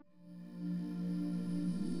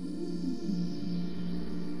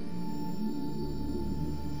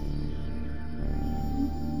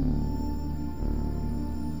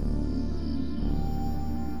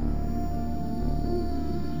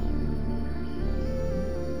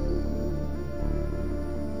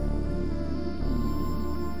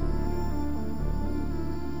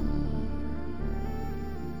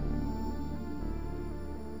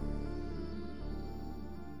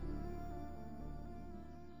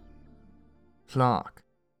Clark.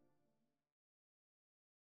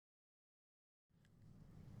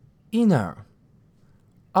 You know,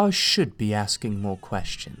 I should be asking more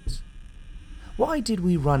questions. Why did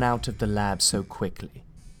we run out of the lab so quickly?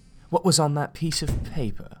 What was on that piece of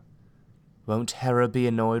paper? Won't Hera be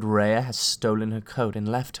annoyed Rhea has stolen her coat and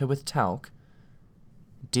left her with Talc?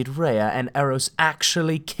 Did Rhea and Eros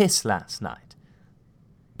actually kiss last night?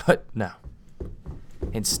 But no.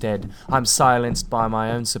 Instead, I'm silenced by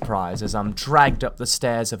my own surprise as I'm dragged up the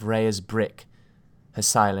stairs of Rhea's brick, her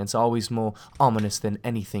silence always more ominous than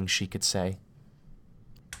anything she could say.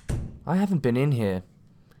 I haven't been in here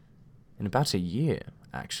in about a year,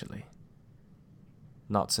 actually.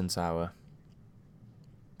 Not since our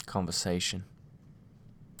conversation,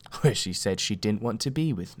 where she said she didn't want to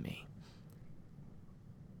be with me.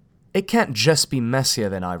 It can't just be messier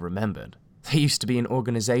than I remembered. There used to be an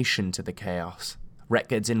organization to the chaos.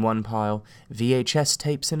 Records in one pile, VHS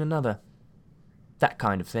tapes in another. That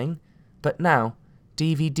kind of thing. But now,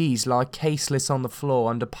 DVDs lie caseless on the floor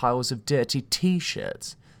under piles of dirty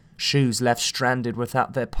t-shirts. Shoes left stranded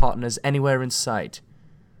without their partners anywhere in sight.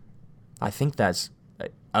 I think that's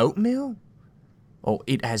oatmeal? Or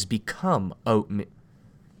it has become oatmeal.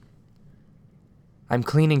 I'm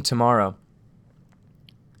cleaning tomorrow,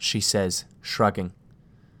 she says, shrugging.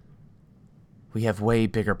 We have way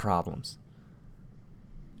bigger problems.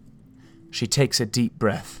 She takes a deep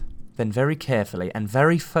breath, then very carefully and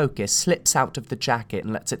very focused slips out of the jacket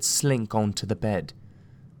and lets it slink onto the bed.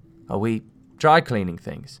 Are we dry cleaning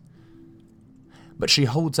things? But she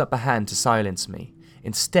holds up a hand to silence me.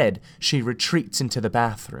 Instead, she retreats into the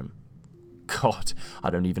bathroom. God, I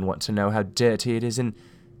don't even want to know how dirty it is, and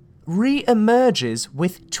re-emerges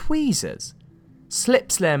with tweezers,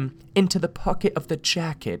 slips them into the pocket of the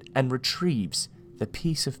jacket and retrieves the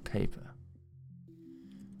piece of paper.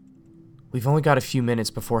 We've only got a few minutes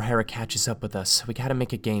before Hera catches up with us. We gotta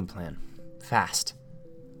make a game plan. Fast.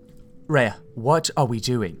 Rhea, what are we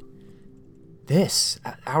doing? This,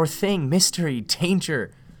 our thing, mystery,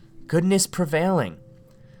 danger, goodness prevailing.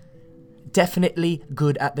 Definitely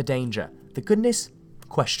good at the danger. The goodness,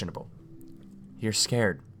 questionable. You're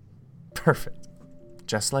scared. Perfect.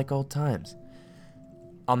 Just like old times.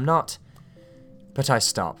 I'm not, but I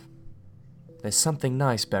stop. There's something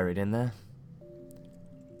nice buried in there.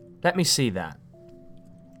 Let me see that.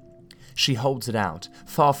 She holds it out,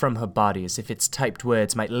 far from her body as if its typed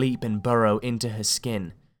words might leap and burrow into her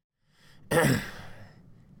skin.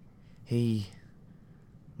 He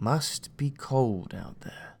must be cold out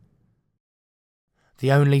there.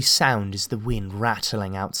 The only sound is the wind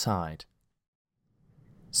rattling outside.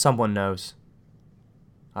 Someone knows,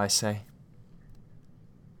 I say.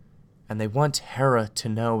 And they want Hera to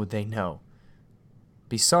know they know.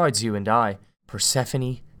 Besides you and I,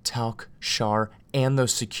 Persephone, Talc, Shar, and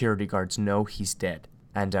those security guards know he's dead.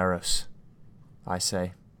 And Eros, I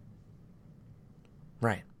say.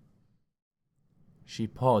 Right. She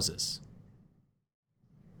pauses.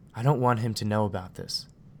 I don't want him to know about this.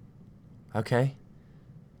 Okay?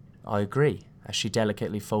 I agree, as she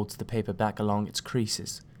delicately folds the paper back along its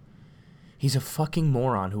creases. He's a fucking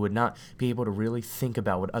moron who would not be able to really think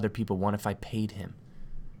about what other people want if I paid him.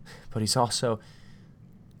 But he's also...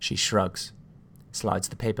 She shrugs, slides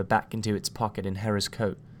the paper back into its pocket in Hera's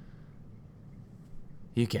coat.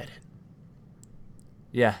 You get it.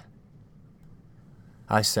 Yeah.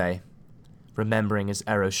 I say, remembering as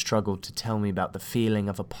Eros struggled to tell me about the feeling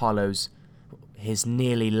of Apollo's, his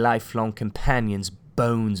nearly lifelong companion's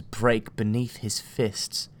bones break beneath his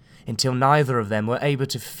fists, until neither of them were able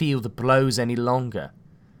to feel the blows any longer.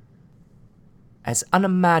 As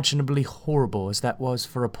unimaginably horrible as that was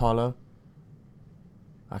for Apollo,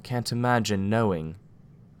 I can't imagine knowing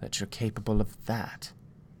that you're capable of that.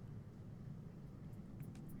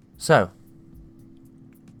 So,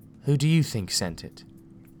 who do you think sent it?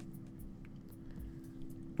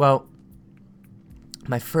 Well,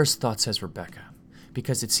 my first thought says Rebecca,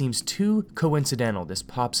 because it seems too coincidental this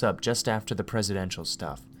pops up just after the presidential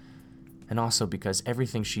stuff, and also because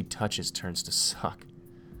everything she touches turns to suck.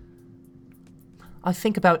 I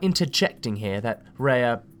think about interjecting here that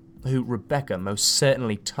Rhea, who Rebecca most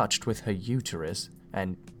certainly touched with her uterus,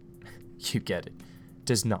 and you get it,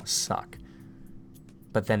 does not suck.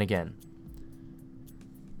 But then again,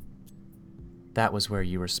 that was where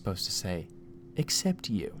you were supposed to say, except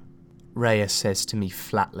you. Rhea says to me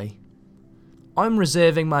flatly, I'm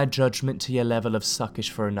reserving my judgment to your level of suckish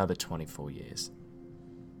for another 24 years.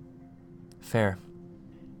 Fair.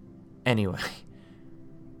 Anyway,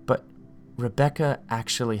 but Rebecca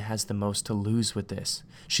actually has the most to lose with this.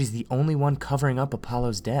 She's the only one covering up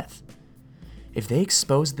Apollo's death. If they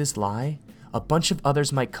expose this lie, a bunch of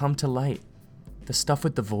others might come to light. The stuff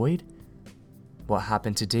with the void? What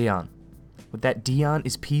happened to Dion? What, that Dion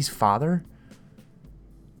is P's father?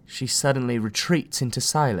 She suddenly retreats into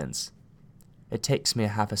silence. It takes me a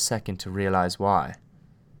half a second to realize why.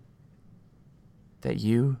 That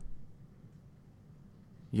you're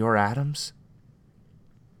Adams?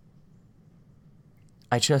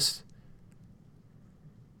 I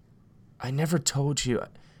never told you,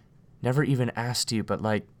 never even asked you, but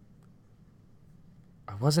I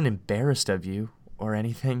wasn't embarrassed of you or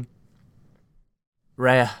anything.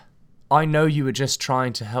 Rhea, I know you were just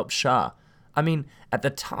trying to help Shah. I mean, at the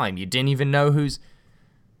time, you didn't even know who's...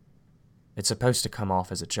 It's supposed to come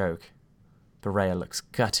off as a joke, but Rhea looks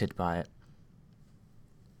gutted by it.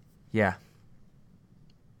 Yeah.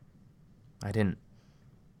 I didn't.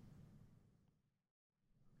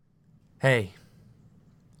 Hey,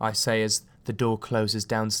 I say as the door closes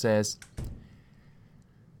downstairs.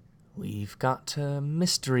 We've got a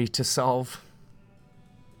mystery to solve.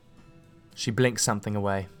 She blinks something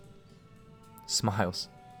away. Smiles.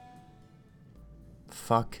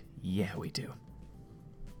 Fuck yeah, we do.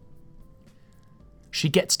 She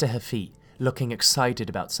gets to her feet, looking excited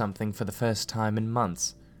about something for the first time in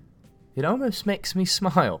months. It almost makes me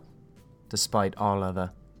smile, despite all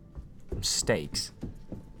other mistakes.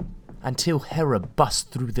 Until Hera busts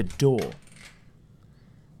through the door.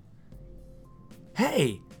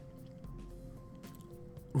 Hey!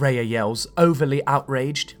 Rhea yells, overly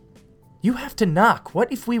outraged. You have to knock.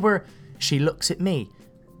 What if we were... She looks at me.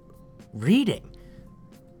 Reading.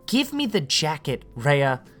 Give me the jacket,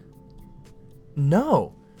 Rhea.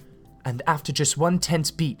 No. And after just one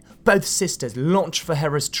tense beat, both sisters launch for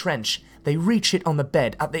Hera's trench. They reach it on the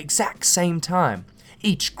bed at the exact same time.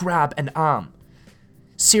 Each grab an arm.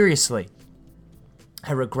 Seriously.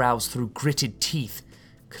 Hera growls through gritted teeth,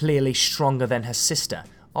 clearly stronger than her sister,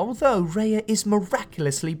 although Rhea is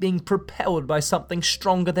miraculously being propelled by something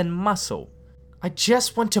stronger than muscle. I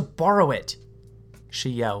just want to borrow it, she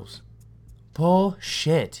yells.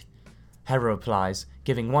 Bullshit, Hera replies,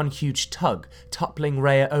 giving one huge tug, toppling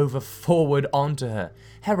Rhea over forward onto her.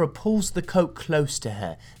 Hera pulls the coat close to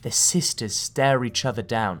her. The sisters stare each other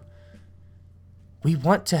down. We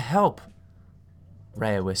want to help,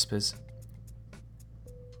 Rhea whispers.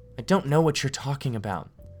 I don't know what you're talking about,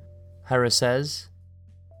 Hera says.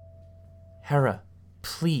 Hera,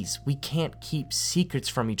 please, we can't keep secrets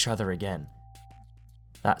from each other again.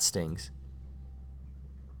 That stings.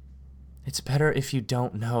 It's better if you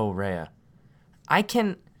don't know, Rhea.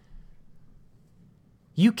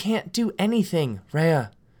 You can't do anything,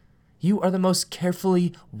 Rhea. You are the most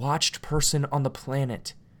carefully watched person on the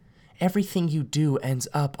planet. Everything you do ends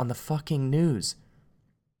up on the fucking news.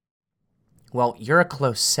 Well, you're a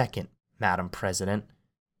close second, Madam President.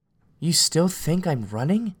 You still think I'm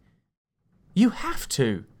running? You have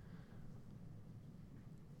to.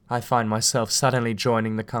 I find myself suddenly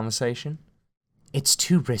joining the conversation. It's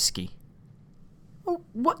too risky. Well,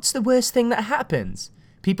 what's the worst thing that happens?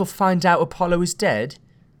 People find out Apollo is dead?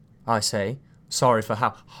 I say, sorry for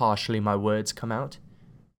how harshly my words come out.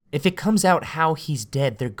 If it comes out how he's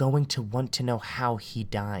dead, they're going to want to know how he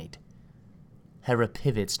died. Hera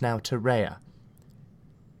pivots now to Rhea.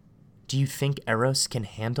 Do you think Eros can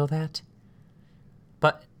handle that?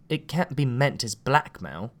 But it can't be meant as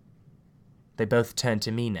blackmail. They both turn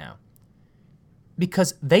to me now.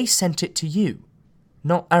 Because they sent it to you,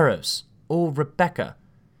 not Eros or Rebecca.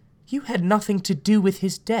 You had nothing to do with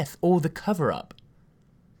his death or the cover-up.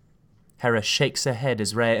 Hera shakes her head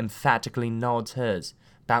as Rhea emphatically nods hers,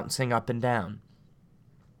 bouncing up and down.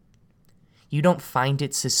 You don't find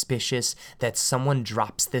it suspicious that someone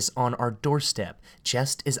drops this on our doorstep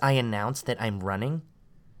just as I announce that I'm running?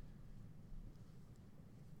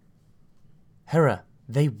 Hera,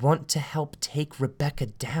 they want to help take Rebecca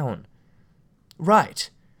down. Right,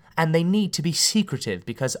 and they need to be secretive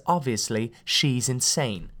because obviously she's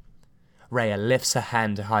insane. Rhea lifts her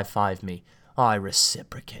hand to high-five me. I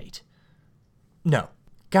reciprocate. No,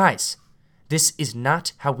 guys, this is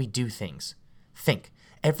not how we do things. Think,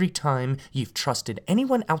 every time you've trusted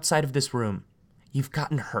anyone outside of this room, you've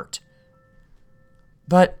gotten hurt.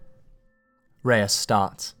 But... Rhea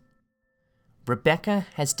starts. Rebecca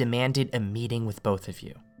has demanded a meeting with both of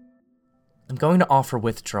you. I'm going to offer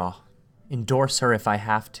withdraw. Endorse her if I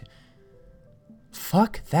have to.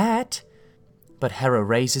 Fuck that! But Hera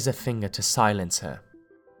raises a finger to silence her.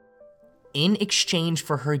 In exchange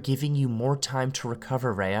for her giving you more time to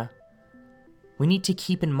recover, Rhea, we need to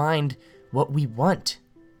keep in mind what we want.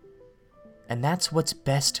 And that's what's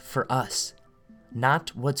best for us,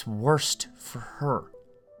 not what's worst for her.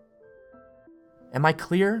 Am I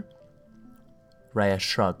clear? Rhea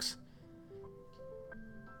shrugs.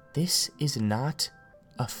 This is not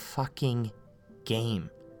a fucking game.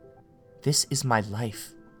 This is my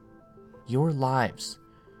life. Your lives.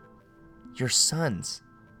 Your sons.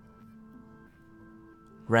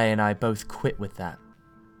 Ray and I both quit with that.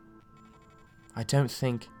 I don't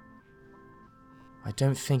think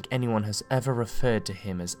anyone has ever referred to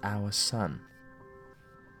him as our son.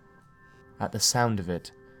 At the sound of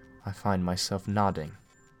it, I find myself nodding.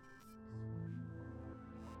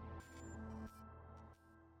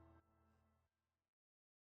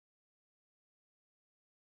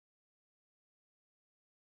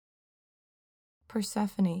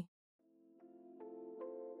 Persephone.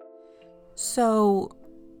 So,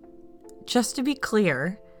 just to be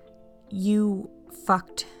clear, you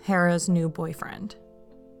fucked Hera's new boyfriend,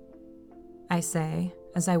 I say,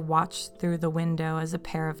 as I watch through the window as a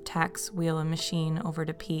pair of techs wheel a machine over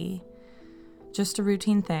to pee. Just a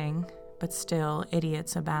routine thing, but still,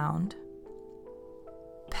 idiots abound.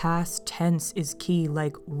 Past tense is key,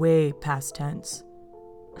 like way past tense.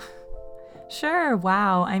 Sure,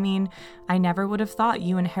 wow. I mean, I never would have thought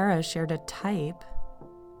you and Hera shared a type.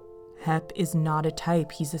 Hep is not a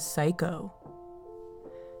type, he's a psycho.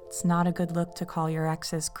 It's not a good look to call your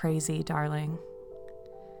exes crazy, darling.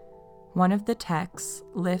 One of the techs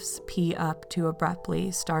lifts P up too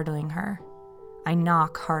abruptly, startling her. I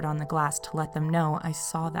knock hard on the glass to let them know I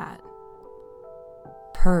saw that.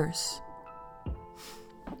 Purse.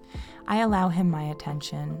 I allow him my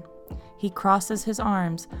attention. He crosses his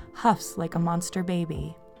arms, huffs like a monster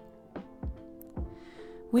baby.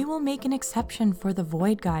 We will make an exception for the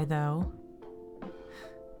Void guy, though.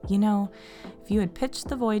 You know, if you had pitched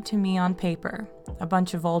the Void to me on paper, a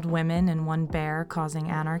bunch of old women and one bear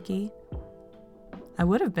causing anarchy, I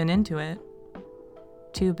would have been into it.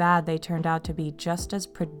 Too bad they turned out to be just as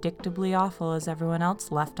predictably awful as everyone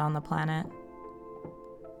else left on the planet.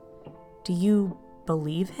 Do you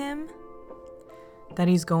believe him? That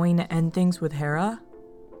he's going to end things with Hera?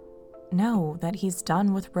 No, that he's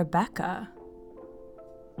done with Rebecca.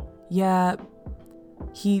 Yeah,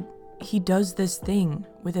 he does this thing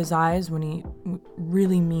with his eyes when he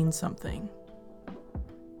really means something.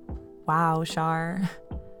 Wow, Shar.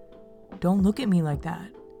 Don't look at me like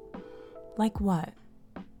that. Like what?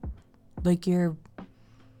 Like you're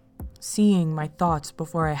seeing my thoughts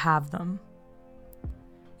before I have them.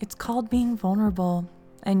 It's called being vulnerable,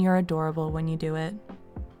 and you're adorable when you do it.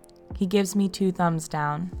 He gives me 2 thumbs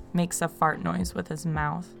down, makes a fart noise with his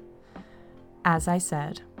mouth. As I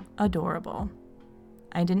said, adorable.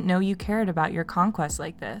 I didn't know you cared about your conquest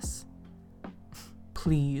like this.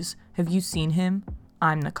 Please, have you seen him?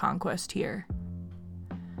 I'm the conquest here.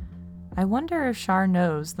 I wonder if Shar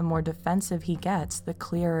knows the more defensive he gets, the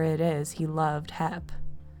clearer it is he loved Hep.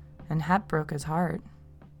 And Hep broke his heart.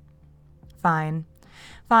 Fine.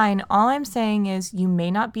 All I'm saying is you may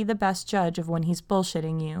not be the best judge of when he's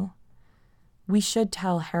bullshitting you. We should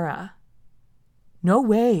tell Hera. No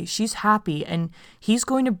way, she's happy, and he's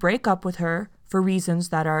going to break up with her for reasons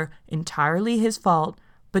that are entirely his fault,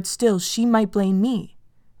 but still she might blame me.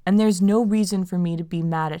 And there's no reason for me to be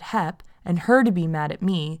mad at Hep and her to be mad at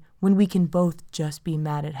me when we can both just be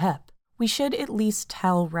mad at Hep. We should at least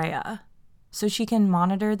tell Rhea, so she can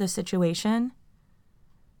monitor the situation.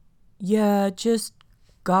 Yeah, just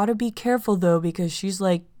gotta be careful though, because she's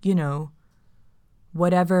like,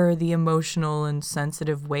 whatever the emotional and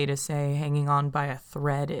sensitive way to say hanging on by a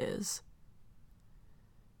thread is.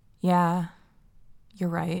 Yeah, you're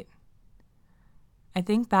right. I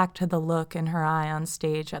think back to the look in her eye on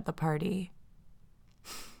stage at the party.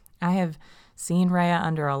 I have seen Rhea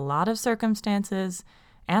under a lot of circumstances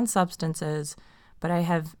and substances, but I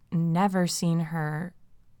have never seen her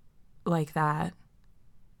like that.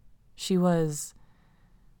 She was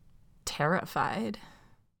terrified.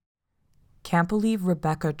 Can't believe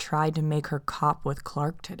Rebecca tried to make her cop with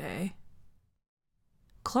Clark today.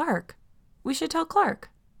 Clark? We should tell Clark.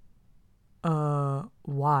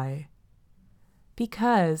 Why?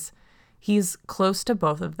 Because he's close to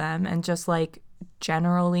both of them and just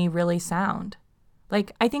generally really sound.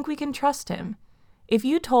 I think we can trust him. If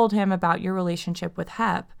you told him about your relationship with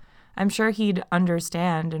Hep, I'm sure he'd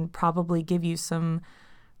understand and probably give you some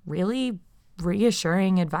really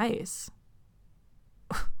reassuring advice.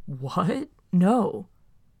 What? No,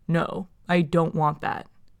 I don't want that.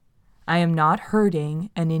 I am not hurting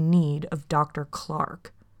and in need of Dr.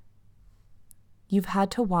 Clark. You've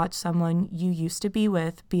had to watch someone you used to be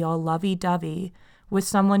with be all lovey-dovey with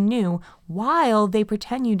someone new while they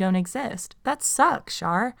pretend you don't exist. That sucks,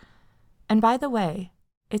 Shar. And by the way,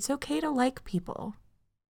 it's okay to like people.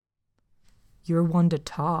 You're one to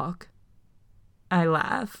talk. I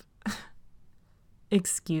laugh.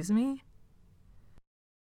 Excuse me?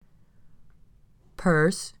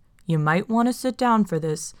 Purse, you might want to sit down for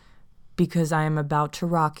this, because I am about to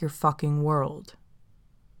rock your fucking world.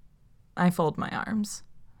 I fold my arms.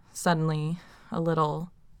 Suddenly, a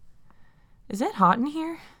little... Is it hot in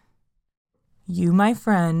here? You, my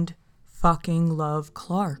friend, fucking love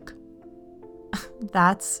Clark.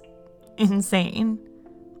 That's insane.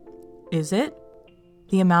 Is it?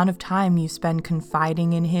 The amount of time you spend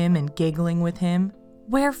confiding in him and giggling with him?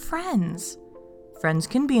 We're friends. Friends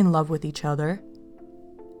can be in love with each other.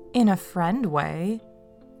 In a friend way.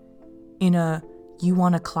 In a you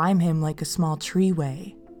want to climb him like a small tree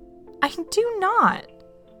way. I do not.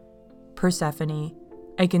 Persephone,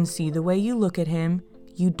 I can see the way you look at him.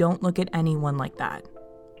 You don't look at anyone like that.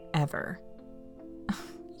 Ever.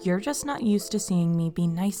 You're just not used to seeing me be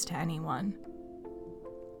nice to anyone.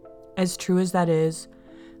 As true as that is,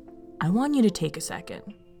 I want you to take a second.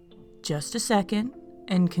 Just a second,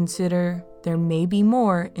 and consider there may be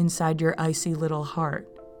more inside your icy little heart.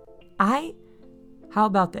 How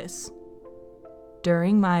about this?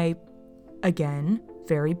 During my, again,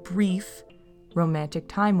 very brief romantic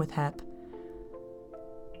time with Hep,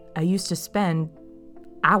 I used to spend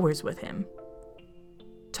hours with him.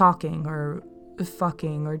 Talking or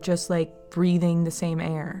fucking or just like breathing the same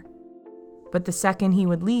air. But the second he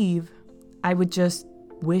would leave, I would just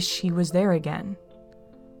wish he was there again.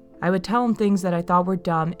 I would tell him things that I thought were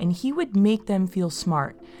dumb, and he would make them feel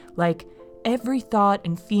smart. Like every thought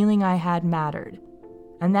and feeling I had mattered.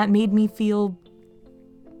 And that made me feel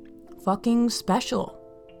fucking special.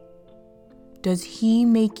 Does he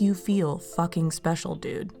make you feel fucking special,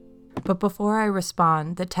 dude? But before I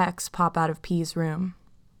respond, the texts pop out of P's room.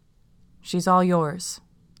 She's all yours,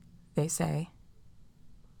 they say.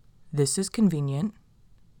 This is convenient,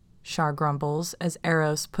 Char grumbles as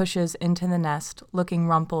Eros pushes into the nest, looking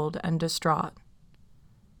rumpled and distraught.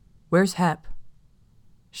 Where's Hep?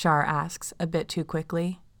 Char asks a bit too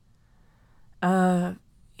quickly.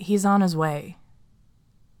 He's on his way.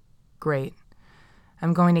 Great.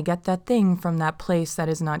 I'm going to get that thing from that place that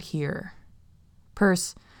is not here.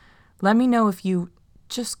 Perse, let me know if you...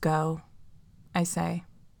 Just go, I say.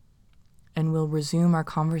 And we'll resume our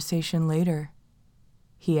conversation later,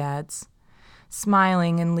 he adds,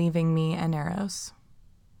 smiling and leaving me and Eros.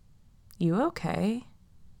 You okay?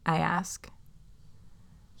 I ask.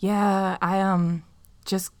 Yeah, I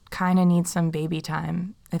just kinda need some baby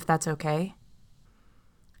time, if that's okay.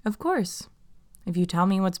 Of course, if you tell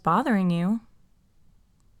me what's bothering you.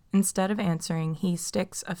 Instead of answering, he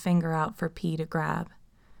sticks a finger out for P to grab.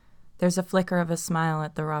 There's a flicker of a smile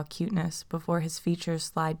at the raw cuteness before his features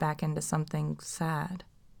slide back into something sad.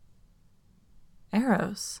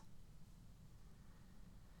 Eros.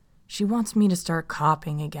 She wants me to start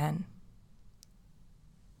copping again.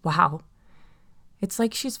 Wow. It's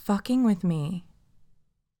like she's fucking with me.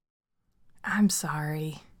 I'm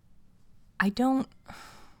sorry.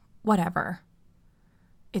 Whatever.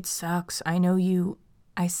 It sucks. I know you...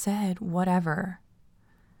 I said whatever.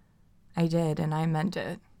 I did, and I meant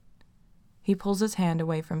it. He pulls his hand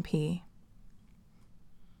away from P.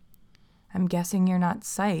 I'm guessing you're not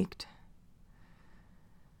psyched.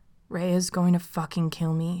 Rhea's going to fucking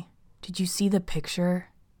kill me. Did you see the picture?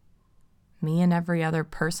 Me and every other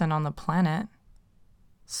person on the planet.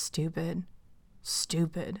 Stupid.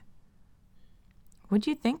 Stupid. What'd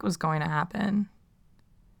you think was going to happen?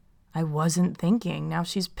 I wasn't thinking. Now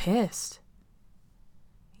she's pissed.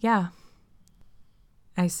 Yeah,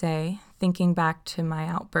 I say, thinking back to my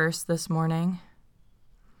outburst this morning.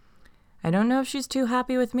 I don't know if she's too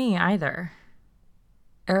happy with me either.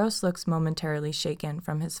 Eros looks momentarily shaken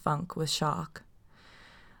from his funk with shock.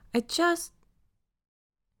 Do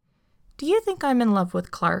you think I'm in love with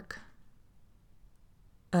Clark?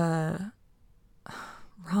 Wrong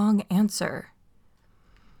answer.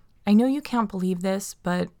 I know you can't believe this,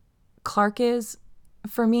 but Clark is,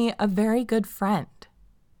 for me, a very good friend.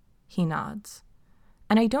 He nods.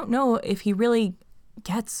 And I don't know if he really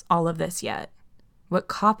gets all of this yet. What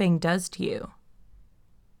copping does to you.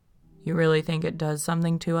 You really think it does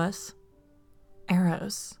something to us?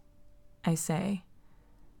 Eros, I say.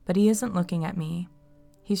 But he isn't looking at me.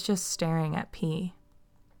 He's just staring at P.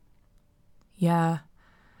 Yeah,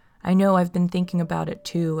 I know I've been thinking about it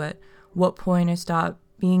too, at what point I stop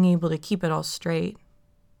being able to keep it all straight.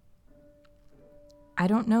 I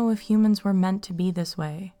don't know if humans were meant to be this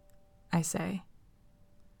way, I say.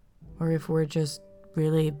 Or if we're just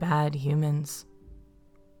really bad humans.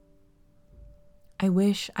 I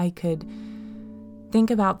wish I could think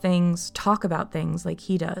about things, talk about things like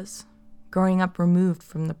he does, growing up removed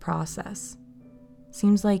from the process.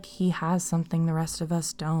 Seems like he has something the rest of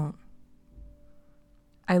us don't.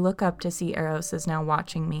 I look up to see Eros is now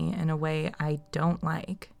watching me in a way I don't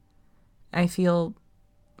like. I feel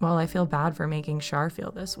bad for making Shar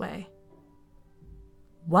feel this way.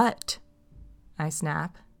 What? I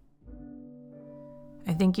snap.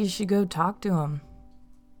 I think you should go talk to him.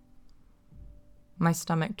 My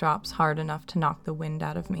stomach drops hard enough to knock the wind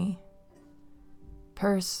out of me.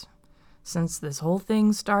 Perce, since this whole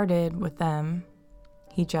thing started with them,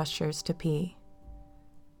 he gestures to P.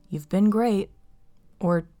 You've been great,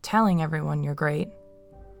 or telling everyone you're great.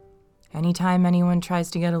 Anytime anyone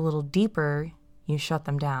tries to get a little deeper, you shut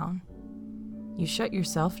them down. You shut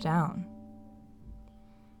yourself down.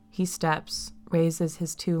 He steps, raises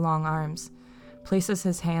his 2 long arms, places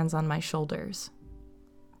his hands on my shoulders.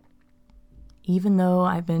 Even though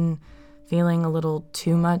I've been feeling a little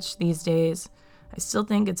too much these days, I still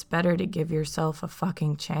think it's better to give yourself a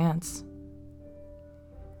fucking chance.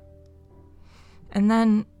 And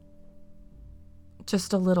then,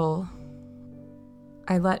 just a little,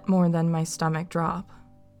 I let more than my stomach drop.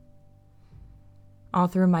 All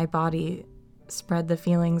through my body spread the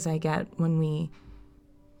feelings I get when we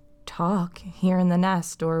talk here in the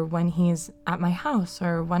nest, or when he's at my house,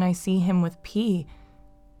 or when I see him with P,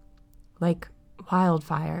 like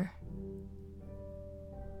wildfire.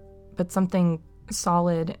 But something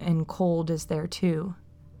solid and cold is there too.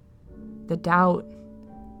 The doubt.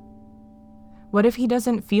 What if he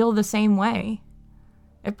doesn't feel the same way?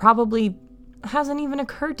 It probably hasn't even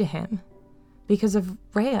occurred to him because of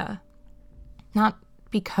Rhea. Not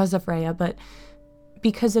because of Rhea, but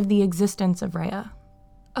because of the existence of Rhea.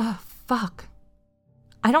 Ugh, fuck.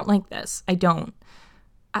 I don't like this. I don't.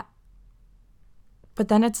 But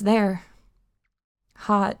then it's there.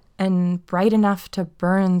 Hot and bright enough to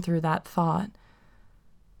burn through that thought.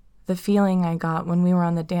 The feeling I got when we were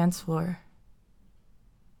on the dance floor.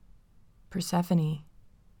 Persephone,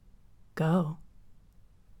 go.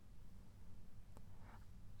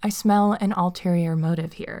 I smell an ulterior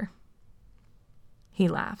motive here. He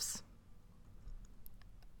laughs.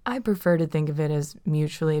 I prefer to think of it as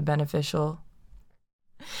mutually beneficial.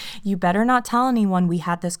 You better not tell anyone we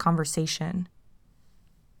had this conversation.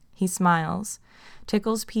 He smiles,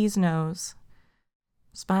 tickles P's nose,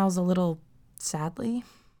 smiles a little sadly.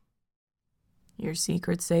 Your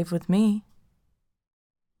secret's safe with me.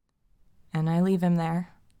 And I leave him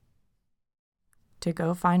there to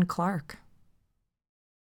go find Clark.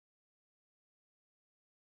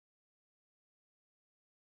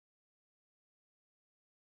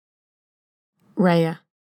 Rhea.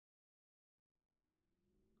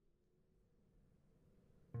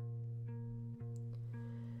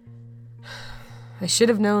 I should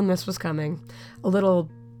have known this was coming. A little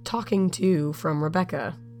talking to from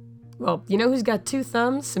Rebecca. Well, you know who's got 2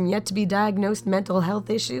 thumbs, some yet-to-be-diagnosed mental health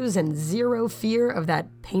issues, and 0 fear of that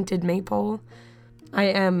painted maypole? I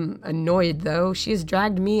am annoyed, though. She has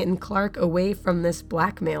dragged me and Clark away from this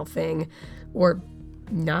blackmail thing. Or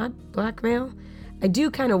not blackmail? I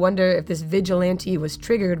do kind of wonder if this vigilante was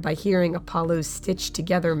triggered by hearing Apollo's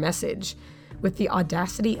stitched-together message. With the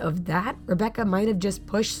audacity of that, Rebecca might have just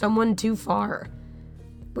pushed someone too far.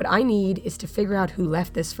 What I need is to figure out who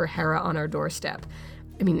left this for Hera on our doorstep.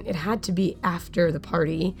 I mean, it had to be after the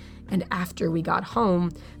party and after we got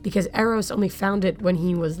home, because Eros only found it when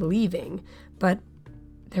he was leaving, but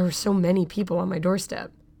there were so many people on my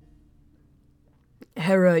doorstep.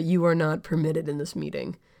 Hera, you are not permitted in this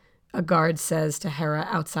meeting, a guard says to Hera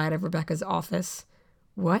outside of Rebecca's office.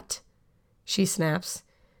 What? She snaps.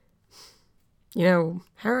 You know,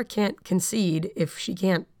 Hera can't concede if she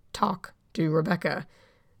can't talk to Rebecca.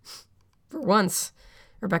 For once,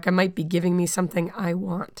 Rebecca might be giving me something I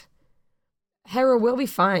want. Hera, we'll be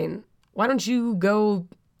fine. Why don't you go,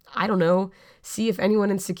 I don't know, see if anyone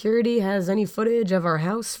in security has any footage of our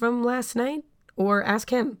house from last night? Or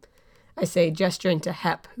ask him, I say, gesturing to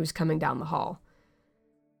Hep, who's coming down the hall.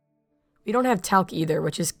 We don't have talc either,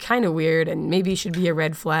 which is kind of weird and maybe should be a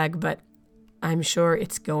red flag, but I'm sure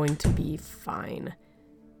it's going to be fine.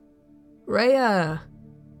 Rhea!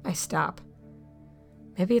 I stop.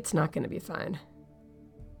 Maybe it's not going to be fine.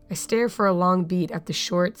 I stare for a long beat at the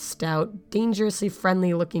short, stout, dangerously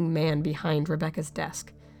friendly-looking man behind Rebecca's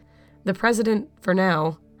desk. The president, for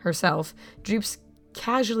now, herself, droops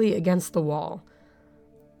casually against the wall.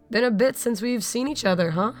 Been a bit since we've seen each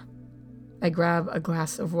other, huh? I grab a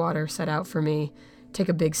glass of water set out for me, take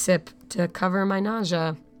a big sip to cover my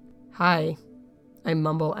nausea. Hi, I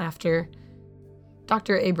mumble after.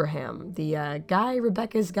 Dr. Abraham, the guy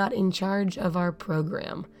Rebecca's got in charge of our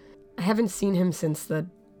program. I haven't seen him since the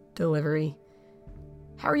delivery.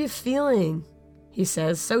 How are you feeling? He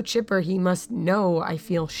says, so chipper he must know I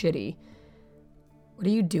feel shitty. What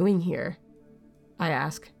are you doing here? I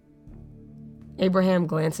ask. Abraham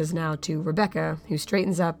glances now to Rebecca, who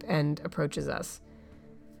straightens up and approaches us.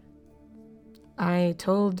 I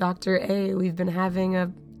told Dr. A we've been having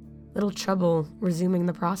a little trouble resuming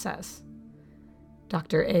the process.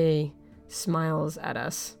 Dr. A smiles at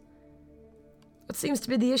us. What seems to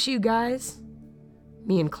be the issue, guys?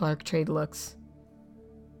 Me and Clark trade looks.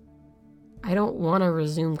 I don't want to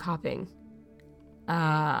resume copying.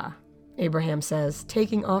 Abraham says,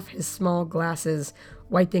 taking off his small glasses,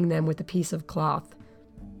 wiping them with a piece of cloth.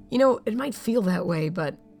 You know, it might feel that way,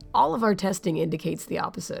 but all of our testing indicates the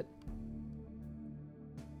opposite.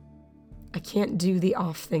 I can't do the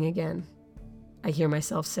off thing again, I hear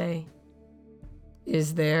myself say.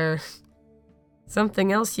 Is there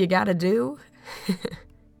something else you gotta do?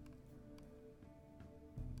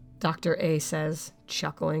 Dr. A says,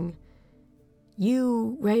 chuckling,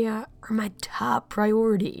 You, Rhea, are my top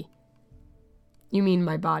priority. You mean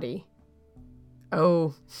my body?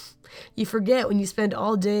 Oh, you forget when you spend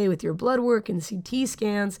all day with your blood work and CT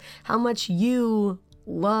scans how much you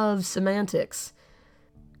love semantics.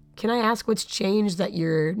 Can I ask what's changed that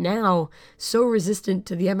you're now so resistant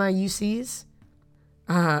to the MIUCs?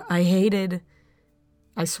 I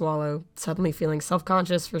swallow, suddenly feeling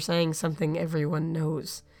self-conscious for saying something everyone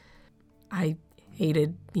knows. I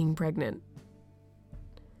hated being pregnant.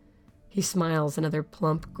 He smiles, another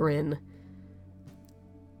plump grin.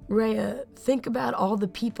 Rhea, think about all the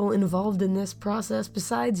people involved in this process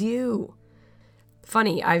besides you.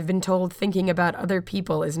 Funny, I've been told thinking about other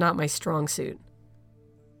people is not my strong suit.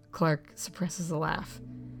 Clark suppresses a laugh.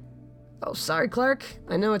 Oh, sorry, Clark.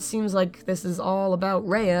 I know it seems like this is all about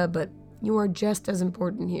Rhea, but you are just as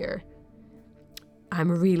important here.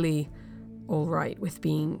 I'm really all right with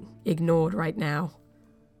being ignored right now.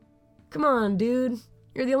 Come on, dude.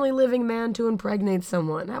 You're the only living man to impregnate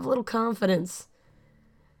someone. Have a little confidence.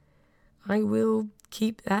 I will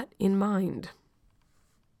keep that in mind.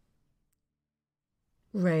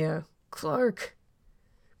 Rhea, Clark,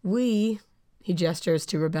 he gestures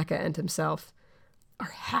to Rebecca and himself,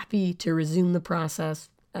 are happy to resume the process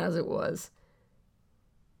as it was.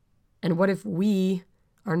 And what if we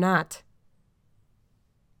are not?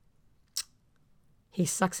 He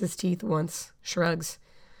sucks his teeth once, shrugs.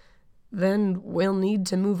 Then we'll need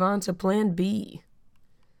to move on to plan B.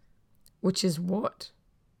 Which is what?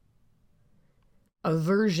 A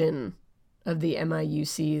version of the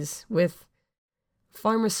MIUCs with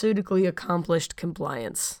pharmaceutically accomplished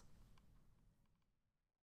compliance.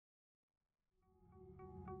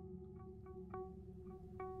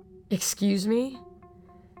 Excuse me?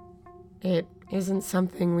 It isn't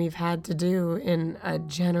something we've had to do in a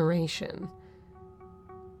generation.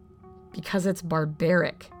 Because it's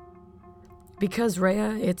barbaric. Because,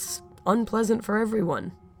 Rhea, it's unpleasant for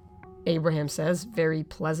everyone. Abraham says, very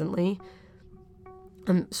pleasantly.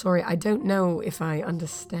 I'm sorry, I don't know if I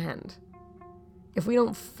understand. If we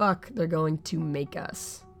don't fuck, they're going to make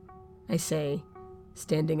us. I say,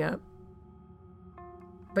 standing up.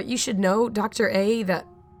 But you should know, Dr. A, that...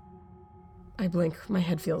 I blink, my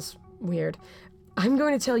head feels weird. I'm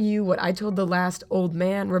going to tell you what I told the last old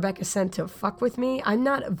man Rebecca sent to fuck with me. I'm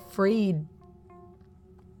not afraid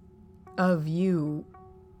of you.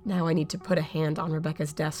 Now I need to put a hand on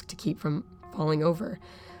Rebecca's desk to keep from falling over.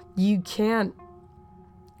 You can't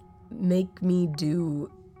make me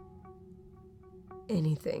do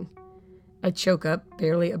anything. I choke up,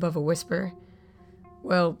 barely above a whisper.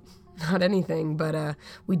 Well, not anything, but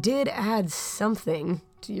we did add something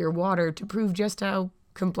to your water to prove just how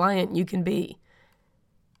compliant you can be.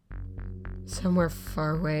 Somewhere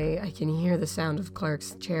far away, I can hear the sound of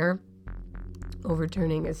Clark's chair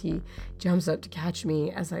overturning as he jumps up to catch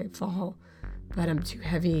me as I fall, but I'm too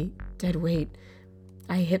heavy, dead weight.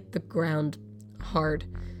 I hit the ground hard,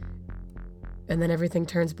 and then everything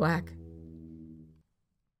turns black.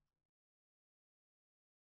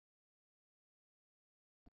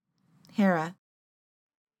 Hera.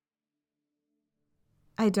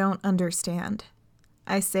 I don't understand.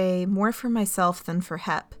 I say more for myself than for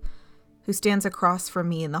Hep, who stands across from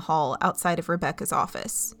me in the hall outside of Rebecca's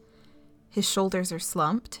office. His shoulders are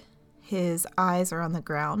slumped. His eyes are on the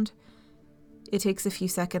ground. It takes a few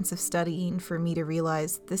seconds of studying for me to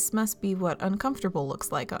realize this must be what uncomfortable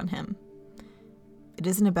looks like on him. It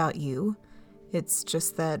isn't about you. It's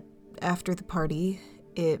just that after the party,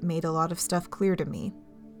 it made a lot of stuff clear to me.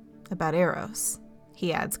 About Eros,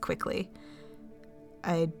 he adds quickly.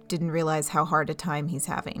 I didn't realize how hard a time he's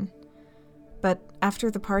having. But after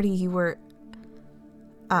the party, you were...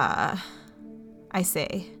 I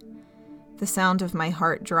say, the sound of my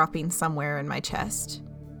heart dropping somewhere in my chest.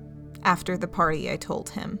 After the party, I told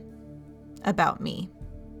him. About me.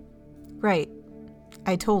 Right.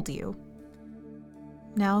 I told you.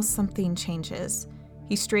 Now something changes.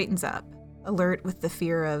 He straightens up, alert with the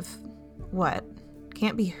fear of, what?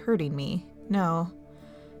 Can't be hurting me. No,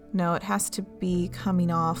 it has to be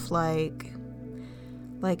coming off like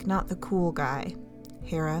not the cool guy.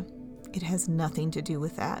 Hera, it has nothing to do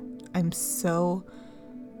with that.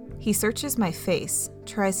 He searches my face,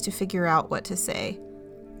 tries to figure out what to say,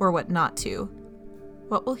 or what not to.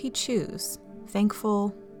 What will he choose?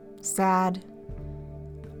 Thankful? Sad?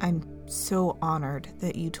 I'm so honored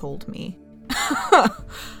that you told me.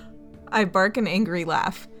 I bark an angry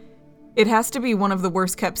laugh. It has to be one of the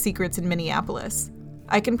worst kept secrets in Minneapolis.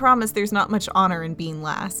 I can promise there's not much honor in being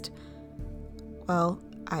last. Well,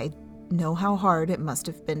 I know how hard it must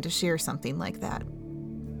have been to share something like that.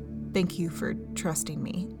 Thank you for trusting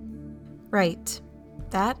me. Right.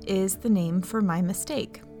 That is the name for my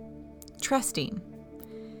mistake. Trusting.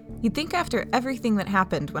 You'd think after everything that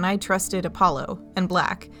happened when I trusted Apollo and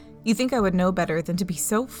Black, you'd think I would know better than to be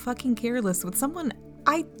so fucking careless with someone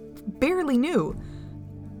I barely knew.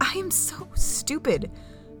 I am so stupid.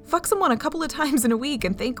 Fuck someone a couple of times in a week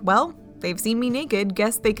and think, well, they've seen me naked,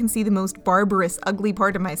 guess they can see the most barbarous, ugly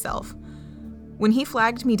part of myself. When he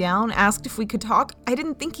flagged me down, asked if we could talk, I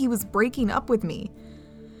didn't think he was breaking up with me.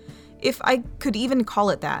 If I could even call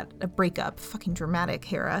it that, a breakup. Fucking dramatic,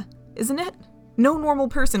 Hera. Isn't it? No normal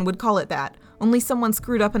person would call it that. Only someone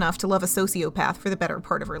screwed up enough to love a sociopath for the better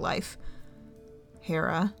part of her life.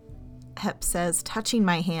 Hera, Hep says, touching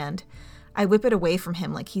my hand. I whip it away from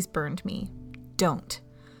him like he's burned me. Don't.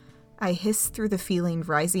 I hiss through the feeling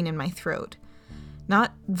rising in my throat.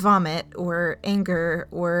 Not vomit or anger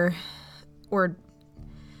or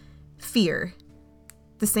fear.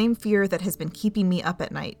 The same fear that has been keeping me up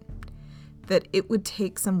at night. That it would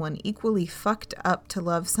take someone equally fucked up to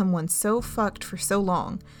love someone so fucked for so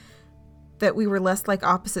long that we were less like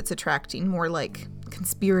opposites attracting, more like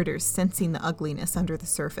conspirators sensing the ugliness under the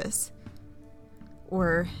surface.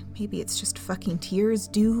 Or maybe it's just fucking tears.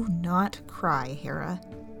 Do not cry, Hera.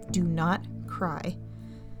 Do not cry.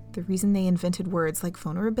 The reason they invented words like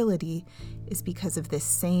vulnerability is because of this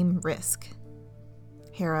same risk.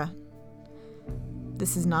 Hera,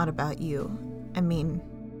 this is not about you. I mean,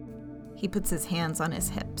 he puts his hands on his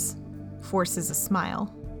hips, forces a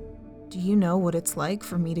smile. Do you know what it's like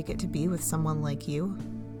for me to get to be with someone like you?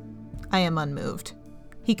 I am unmoved.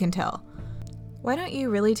 He can tell. Why don't you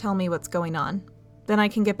really tell me what's going on? Then I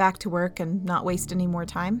can get back to work and not waste any more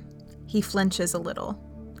time. He flinches a little.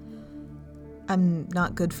 I'm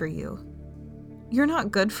not good for you. You're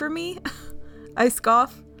not good for me? I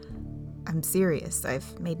scoff. I'm serious.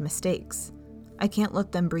 I've made mistakes. I can't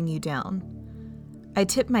let them bring you down. I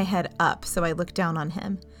tip my head up so I look down on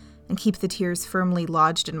him and keep the tears firmly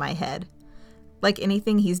lodged in my head. Like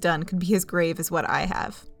anything he's done could be as grave as what I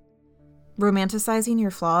have. Romanticizing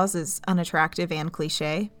your flaws is unattractive and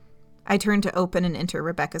cliche. I turn to open and enter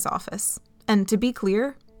Rebecca's office. And to be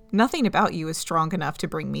clear, nothing about you is strong enough to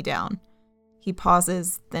bring me down. He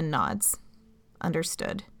pauses, then nods.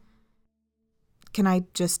 Understood. Can I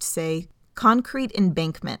just say, concrete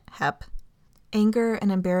embankment, Hep. Anger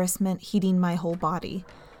and embarrassment heating my whole body.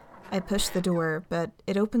 I push the door, but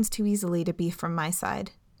it opens too easily to be from my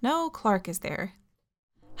side. No, Clark is there.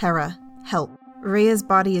 Hera, help. Rhea's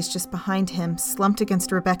body is just behind him, slumped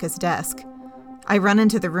against Rebecca's desk. I run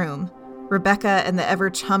into the room. Rebecca and the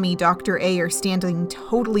ever-chummy Dr. A are standing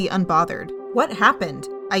totally unbothered. What happened?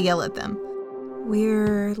 I yell at them.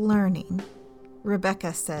 We're learning,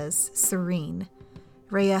 Rebecca says, serene.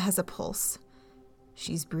 Rhea has a pulse.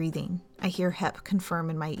 She's breathing. I hear Hep confirm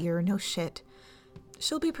in my ear, no shit.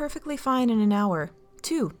 She'll be perfectly fine in an hour.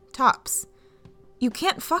 2, tops. You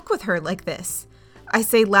can't fuck with her like this. I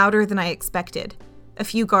say louder than I expected. A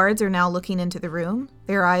few guards are now looking into the room,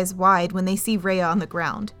 their eyes wide when they see Rhea on the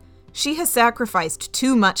ground. She has sacrificed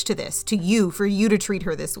too much to this, to you, for you to treat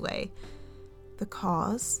her this way. The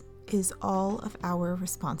cause is all of our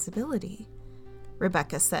responsibility,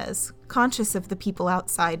 Rebecca says, conscious of the people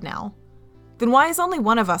outside now. Then why is only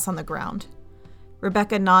one of us on the ground?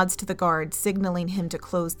 Rebecca nods to the guard, signaling him to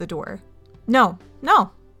close the door. No,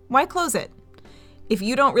 why close it? If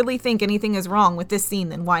you don't really think anything is wrong with this scene,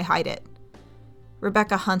 then why hide it?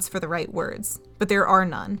 Rebecca hunts for the right words, but there are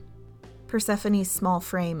none. Persephone's small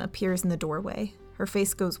frame appears in the doorway. Her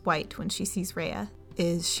face goes white when she sees Rhea.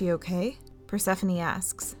 Is she okay? Persephone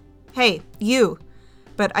asks. Hey, you!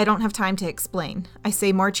 But I don't have time to explain. I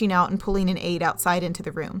say, marching out and pulling an aide outside into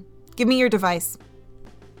the room. Give me your device.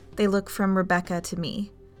 They look from Rebecca to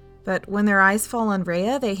me, but when their eyes fall on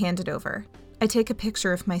Rhea, they hand it over. I take a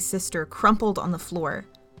picture of my sister crumpled on the floor.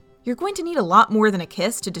 You're going to need a lot more than a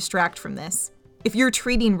kiss to distract from this. If you're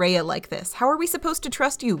treating Rhea like this, how are we supposed to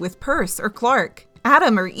trust you with Perce or Clark,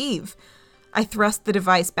 Adam or Eve? I thrust the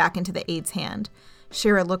device back into the aide's hand,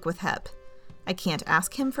 share a look with Hep. I can't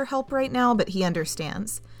ask him for help right now, but he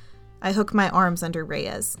understands. I hook my arms under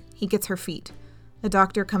Rhea's. He gets her feet. The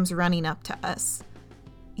doctor comes running up to us.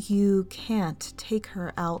 You can't take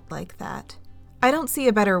her out like that. I don't see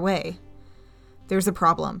a better way. There's a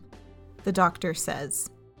problem, the doctor says.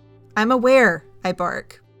 I'm aware, I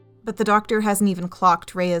bark. But the doctor hasn't even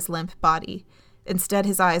clocked Rhea's limp body. Instead,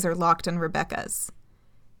 his eyes are locked on Rebecca's.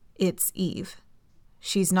 It's Eve.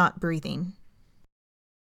 She's not breathing.